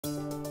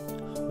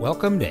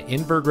Welcome to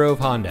Inver Grove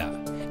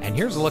Honda, and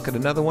here's a look at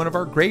another one of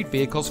our great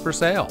vehicles for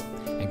sale,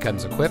 and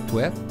comes equipped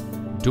with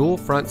dual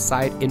front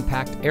side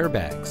impact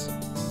airbags,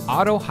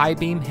 auto high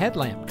beam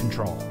headlamp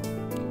control,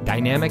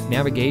 dynamic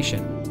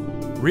navigation,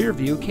 rear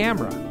view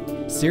camera,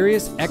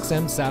 Sirius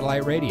XM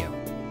satellite radio,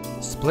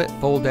 split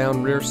fold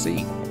down rear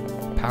seat,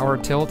 power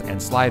tilt and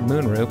slide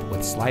moonroof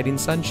with sliding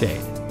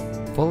sunshade,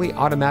 fully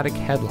automatic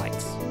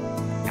headlights,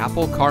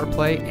 Apple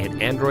CarPlay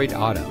and Android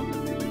Auto,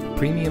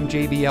 premium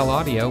JBL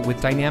audio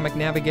with dynamic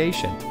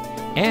navigation,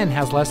 and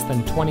has less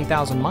than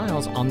 20,000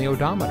 miles on the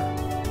odometer.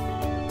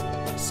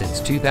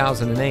 Since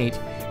 2008,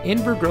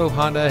 Inver Grove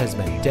Honda has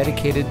been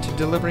dedicated to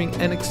delivering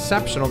an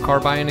exceptional car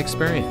buying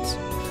experience.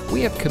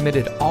 We have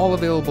committed all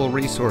available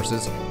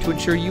resources to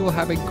ensure you will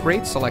have a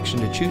great selection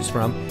to choose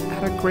from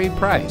at a great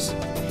price.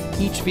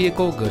 Each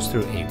vehicle goes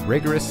through a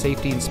rigorous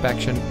safety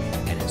inspection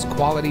and is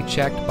quality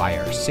checked by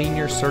our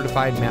senior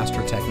certified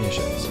master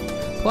technicians.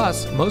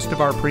 Plus, most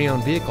of our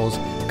pre-owned vehicles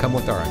come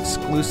with our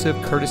exclusive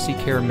Courtesy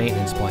Care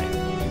maintenance plan,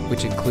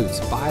 which includes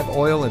 5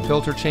 oil and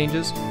filter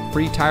changes,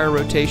 free tire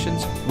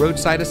rotations,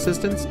 roadside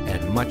assistance,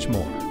 and much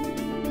more.